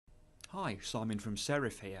Hi, Simon from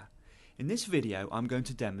Serif here. In this video I'm going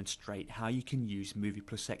to demonstrate how you can use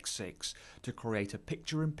MoviePlus X6 to create a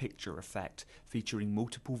picture-in-picture effect featuring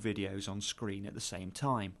multiple videos on screen at the same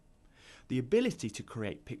time. The ability to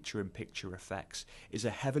create picture-in-picture effects is a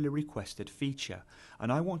heavily requested feature,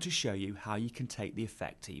 and I want to show you how you can take the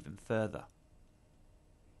effect even further.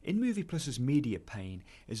 In MoviePlus's media pane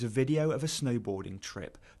is a video of a snowboarding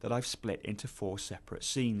trip that I've split into 4 separate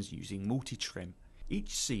scenes using multi-trim.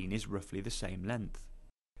 Each scene is roughly the same length.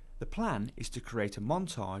 The plan is to create a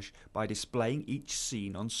montage by displaying each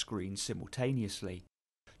scene on screen simultaneously.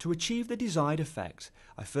 To achieve the desired effect,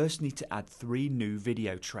 I first need to add 3 new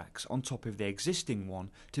video tracks on top of the existing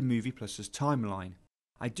one to MoviePlus's timeline.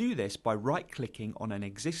 I do this by right-clicking on an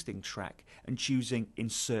existing track and choosing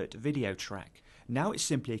Insert Video Track. Now it's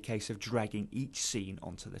simply a case of dragging each scene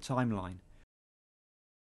onto the timeline.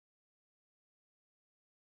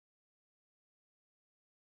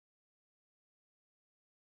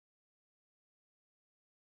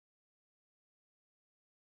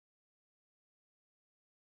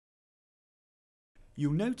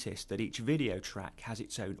 You'll notice that each video track has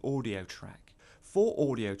its own audio track.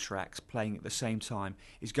 4 audio tracks playing at the same time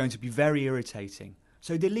is going to be very irritating,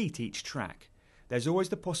 so delete each track. There's always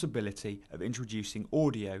the possibility of introducing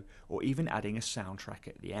audio or even adding a soundtrack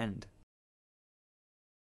at the end.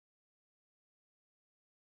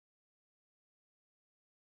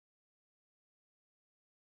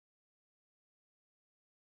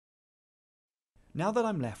 Now that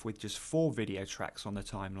I'm left with just 4 video tracks on the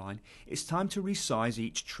timeline, it's time to resize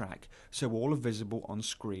each track so all are visible on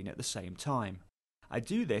screen at the same time. I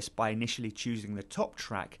do this by initially choosing the top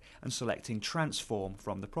track and selecting Transform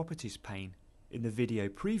from the Properties pane. In the video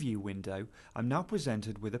preview window, I'm now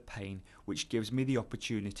presented with a pane which gives me the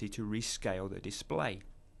opportunity to rescale the display.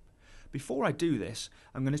 Before I do this,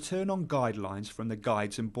 I'm going to turn on Guidelines from the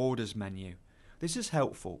Guides and Borders menu. This is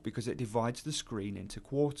helpful because it divides the screen into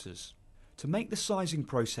quarters. To make the sizing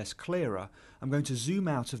process clearer, I'm going to zoom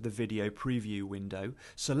out of the video preview window,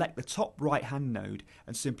 select the top right hand node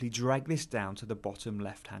and simply drag this down to the bottom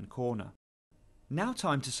left hand corner. Now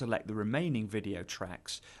time to select the remaining video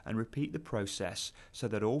tracks and repeat the process so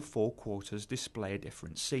that all 4 quarters display a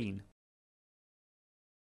different scene.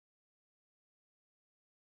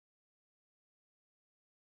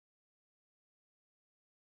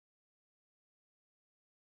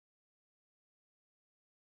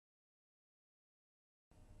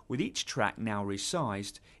 With each track now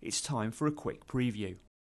resized, it's time for a quick preview.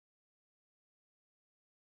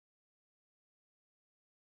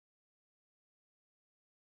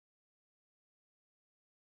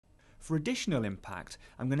 For additional impact,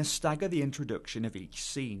 I'm going to stagger the introduction of each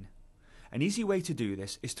scene. An easy way to do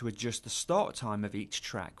this is to adjust the start time of each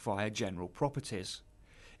track via General Properties.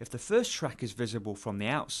 If the first track is visible from the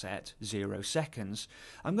outset, 0 seconds,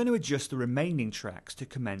 I'm going to adjust the remaining tracks to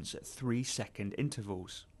commence at 3-second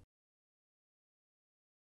intervals.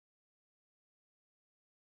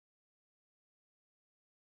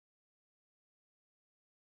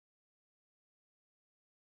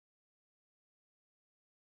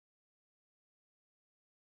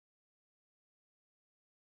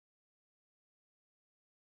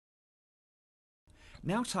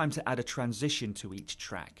 Now time to add a transition to each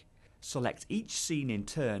track. Select each scene in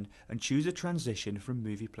turn and choose a transition from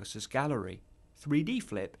MoviePlus's gallery. 3D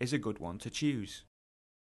Flip is a good one to choose.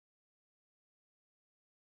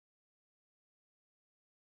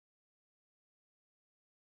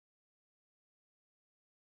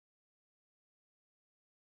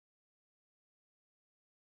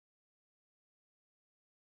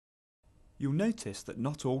 You'll notice that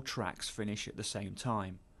not all tracks finish at the same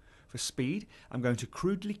time. For speed, I'm going to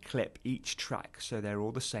crudely clip each track so they're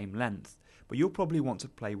all the same length, but you'll probably want to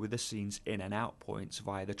play with the scene's in and out points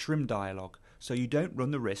via the trim dialog, so you don't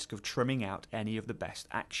run the risk of trimming out any of the best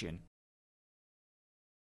action.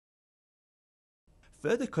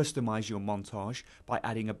 Further customize your montage by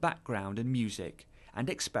adding a background and music, and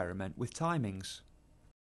experiment with timings.